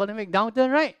 more economic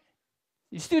downturn, right?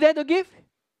 You still there to give?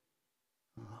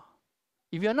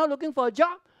 If you're not looking for a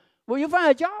job, will you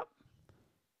find a job?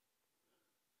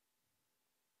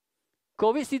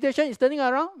 COVID situation is turning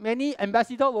around. Many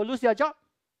ambassadors will lose their job.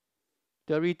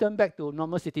 They'll return back to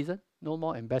normal citizen. No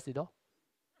more ambassador.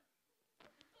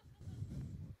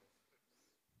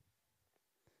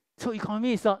 So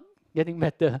economy is not getting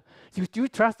better. You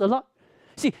trust a lot.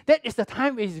 See, that is the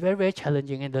time it's very, very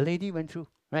challenging, and the lady went through,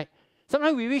 right?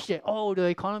 Sometimes we wish that, the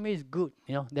economy is good,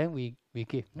 then we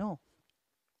give. No.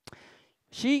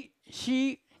 She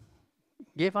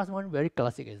gave us one very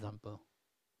classic example.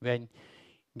 When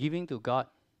giving to God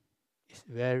is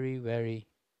very, very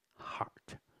hard.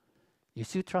 You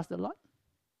still trust the Lord?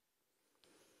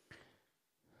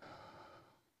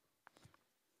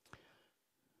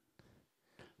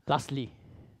 Lastly,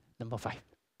 number 5.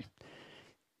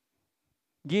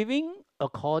 Giving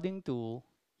according to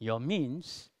your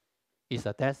means is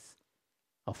a test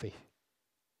of faith.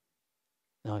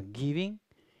 Now, giving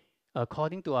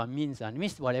according to our means,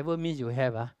 means whatever means you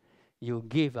have, you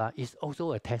give, is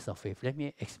also a test of faith. Let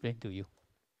me explain to you.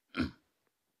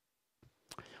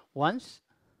 Once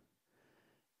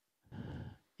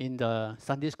in the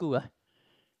Sunday school,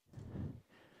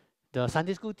 the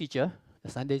Sunday school teacher,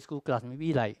 the Sunday school class,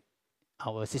 maybe like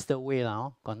our sister Wei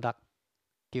conduct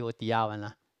KOTR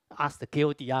one, ask the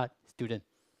KOTR student,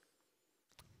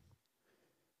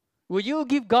 would you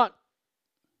give God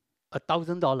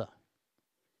 $1,000?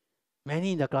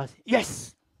 Many in the class,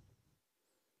 yes.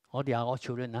 All they are all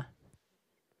children.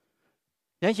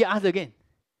 Then she asked again,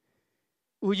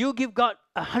 would you give God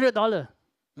 $100?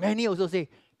 Many also say,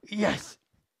 yes.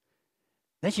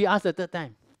 Then she asked the third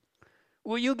time,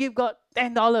 will you give God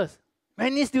 $10?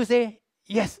 Many still say,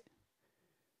 yes.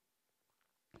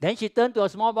 Then she turned to a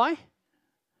small boy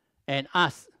and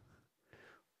asked,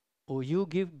 will you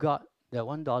give God the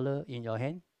 $1 in your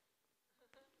hand?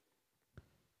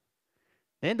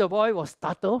 Then the boy was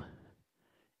startled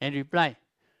and replied,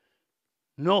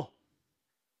 no,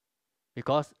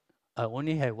 because I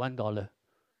only have $1.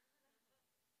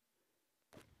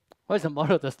 What's the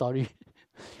moral of the story?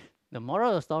 The moral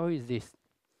of the story is this: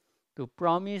 to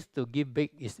promise to give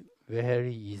big is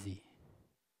very easy.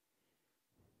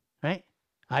 Right?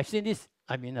 I've seen this.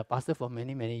 I've been a pastor for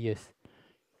many, many years.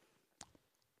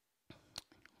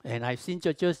 And I've seen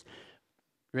churches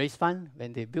raise funds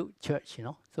when they build church,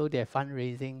 so they're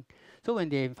fundraising. So when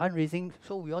they're fundraising,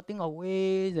 so we all think of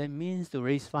ways and means to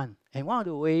raise funds. And one of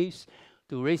the ways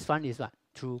to raise funds is what?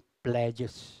 Through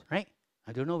pledges, right?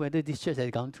 I don't know whether this church has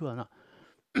gone through or not.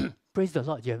 Praise the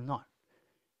Lord, you have not.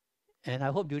 And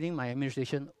I hope during my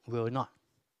administration will not.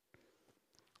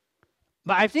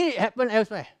 But I've seen it happen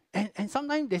elsewhere. And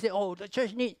sometimes they say, oh, the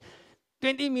church needs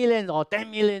 20 million or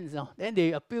 10 million. Then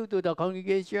they appeal to the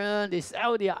congregation, they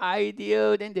sell their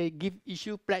idea, then they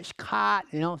issue pledge card,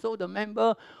 so the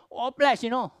member all pledge,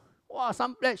 Wow,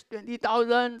 some pledge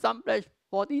 20,000, some pledge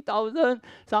 40,000,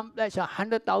 some pledge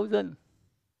 100,000.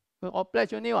 All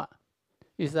pledge only what?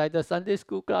 It's like the Sunday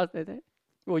school class.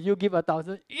 Will you give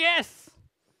 1,000? Yes.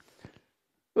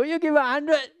 Will you give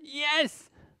 100? Yes.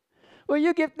 Will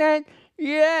you give 10?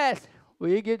 Yes. Will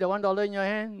you give the $1 in your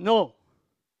hand? No.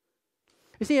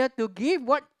 You see, to give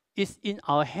what is in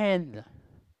our hand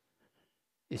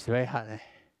is very hard.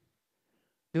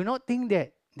 Do not think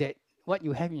that what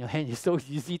you have in your hand is so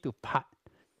easy to part.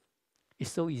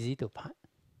 It's so easy to part.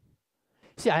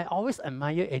 See, I always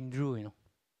admire Andrew, You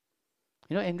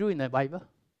know Andrew in the Bible?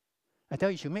 I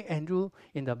tell you should make Andrew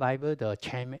in the Bible the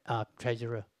chairman,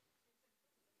 treasurer.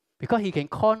 Because he can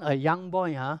con a young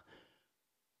boy,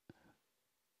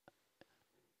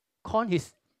 con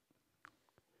his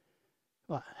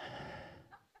what?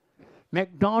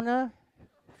 McDonald's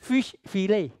fish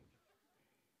fillet.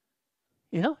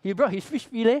 He brought his fish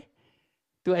fillet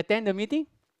to attend the meeting.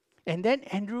 And then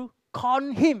Andrew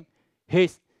con him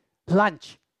his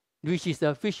lunch, which is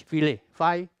the fish fillet,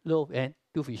 5 loaves and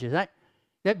 2 fishes, right?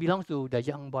 That belongs to the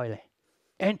young boy.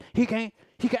 And he can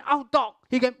out-talk,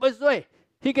 he can persuade,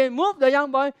 he can move the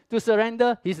young boy to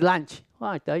surrender his lunch.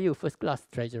 Well, I tell you, first-class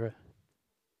treasurer.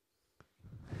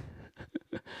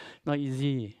 Not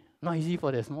easy. Not easy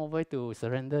for the small boy to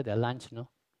surrender their lunch,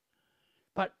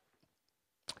 But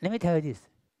let me tell you this.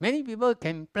 Many people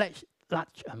can pledge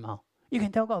large amount. You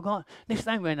can tell God, next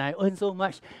time when I earn so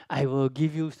much, I will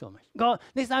give you so much. God,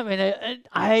 next time when I earn,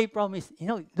 I promise.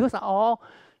 Those are all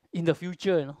in the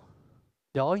future,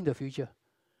 They're all in the future.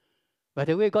 By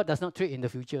the way, God does not trade in the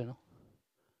future,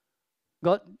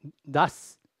 God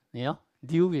does,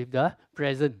 deal with the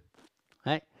present,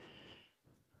 right?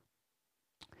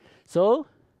 So,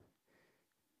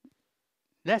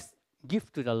 let's give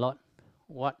to the Lord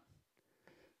what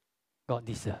God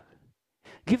deserves.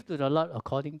 Give to the Lord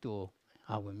according to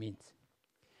our means.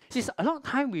 See, a lot of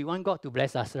time we want God to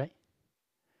bless us, right?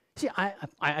 See,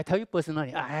 I tell you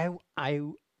personally, I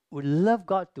would love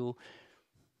God to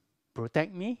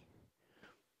protect me,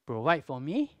 provide for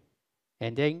me,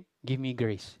 and then give me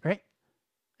grace, right?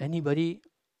 Anybody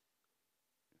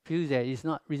feels that it's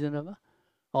not reasonable?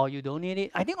 Or you don't need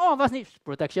it? I think all of us need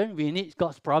protection. We need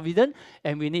God's providence,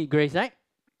 and we need grace, right?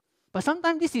 But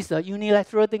sometimes this is a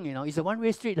unilateral thing, It's a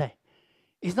one-way street,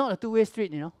 It's not a two-way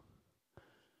street,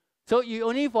 So you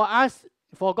only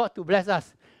for God to bless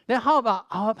us. Then how about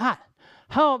our part?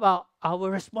 How about our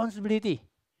responsibility?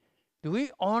 Do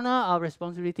we honor our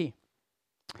responsibility?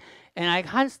 And I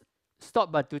can't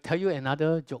stop but to tell you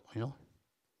another joke,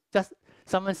 Just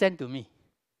someone sent to me.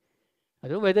 I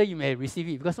don't know whether you may receive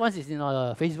it, because once it's in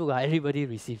Facebook, everybody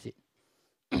receives it.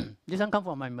 This one comes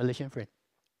from my Malaysian friend.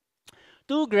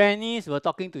 2 grannies were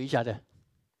talking to each other.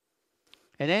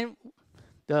 And then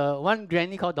the one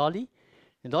granny called Dolly.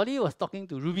 And Dolly was talking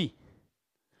to Ruby.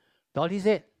 Dolly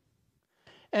said,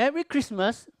 every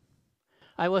Christmas,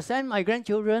 I will send my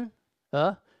grandchildren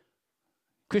a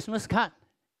Christmas card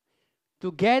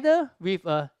together with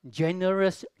a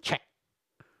generous check.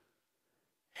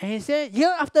 And he said,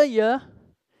 year after year,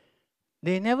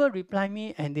 they never reply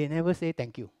me and they never say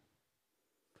thank you.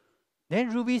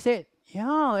 Then Ruby said,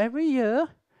 yeah, every year,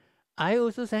 I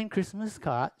also send Christmas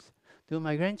cards to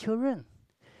my grandchildren.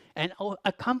 And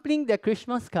accompanying the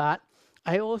Christmas card,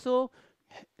 I also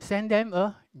send them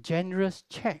a generous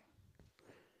check.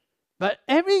 But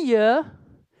every year,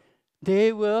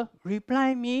 they will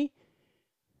reply me,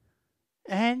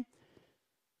 and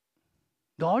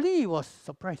Dolly was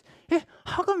surprised. Hey,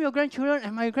 how come your grandchildren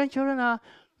and my grandchildren are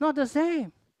not the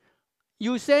same?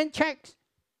 You send checks,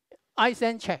 I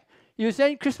send check. You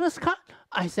send Christmas card,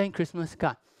 I send Christmas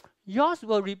card. Yours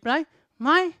will reply,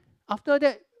 mine, after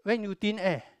that, when you thin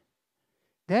air.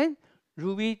 Then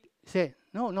Ruby said,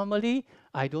 no, normally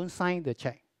I don't sign the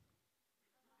check.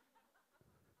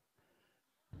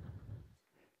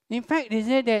 In fact, they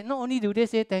said that not only do they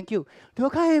say thank you, they'll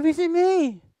come and visit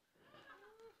me.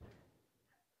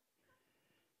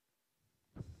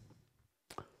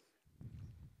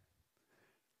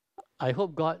 I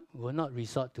hope God will not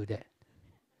resort to that.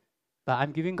 But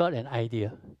I'm giving God an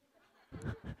idea.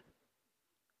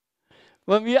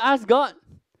 When we ask God,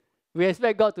 we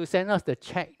expect God to send us the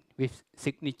check with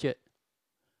signature.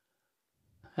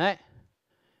 Right?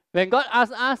 When God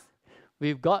asks us,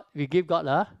 we give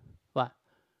God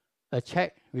a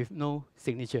check with no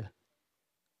signature.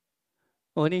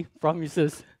 Only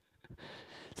promises.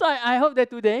 So I hope that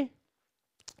today,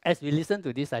 as we listen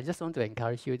to this, I just want to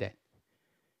encourage you that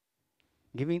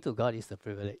giving to God is a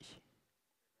privilege.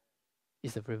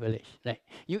 It's a privilege. Like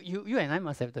you and I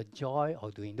must have the joy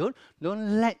of doing. Don't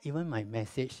let even my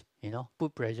message,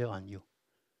 put pressure on you.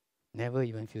 Never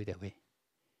even feel that way.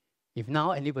 If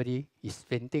now anybody is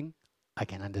fainting, I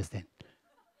can understand.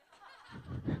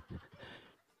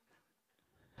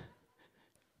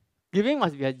 Giving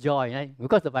must be a joy, right?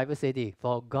 Because the Bible said it,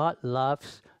 for God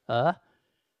loves a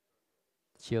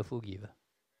cheerful giver.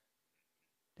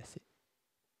 That's it.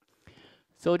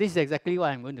 So this is exactly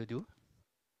what I'm going to do.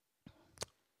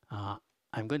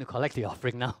 I'm going to collect the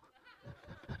offering now.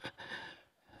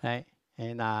 Right?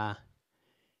 And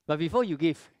but before you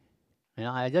give,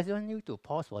 I just want you to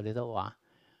pause for a little while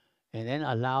and then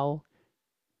allow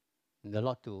the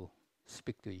Lord to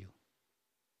speak to you,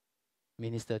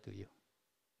 minister to you.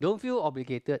 Don't feel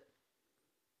obligated.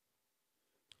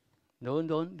 Don't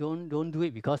do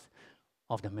it because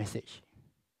of the message.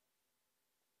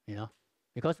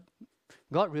 Because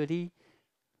God really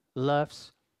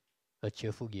loves a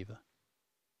cheerful giver.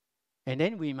 And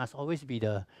then we must always be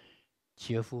the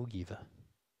cheerful giver.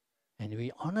 And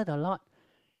we honor the Lord.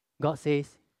 God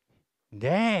says,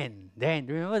 then,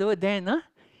 remember the word then, huh?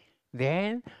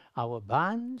 Then our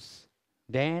barns,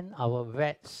 then our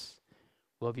vats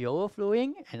will be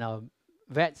overflowing, and our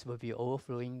vats will be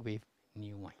overflowing with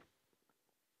new wine.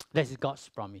 That is God's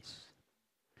promise.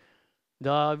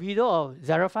 The widow of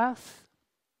Zarephath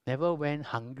never went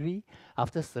hungry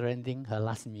after surrendering her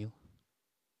last meal.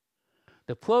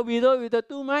 The poor widow with the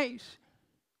 2 mites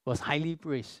was highly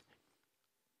praised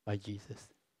by Jesus.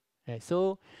 Right,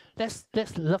 so let's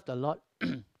love the Lord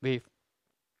with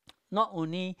not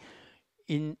only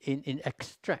in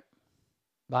extract,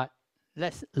 but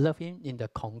let's love Him in the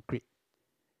concrete.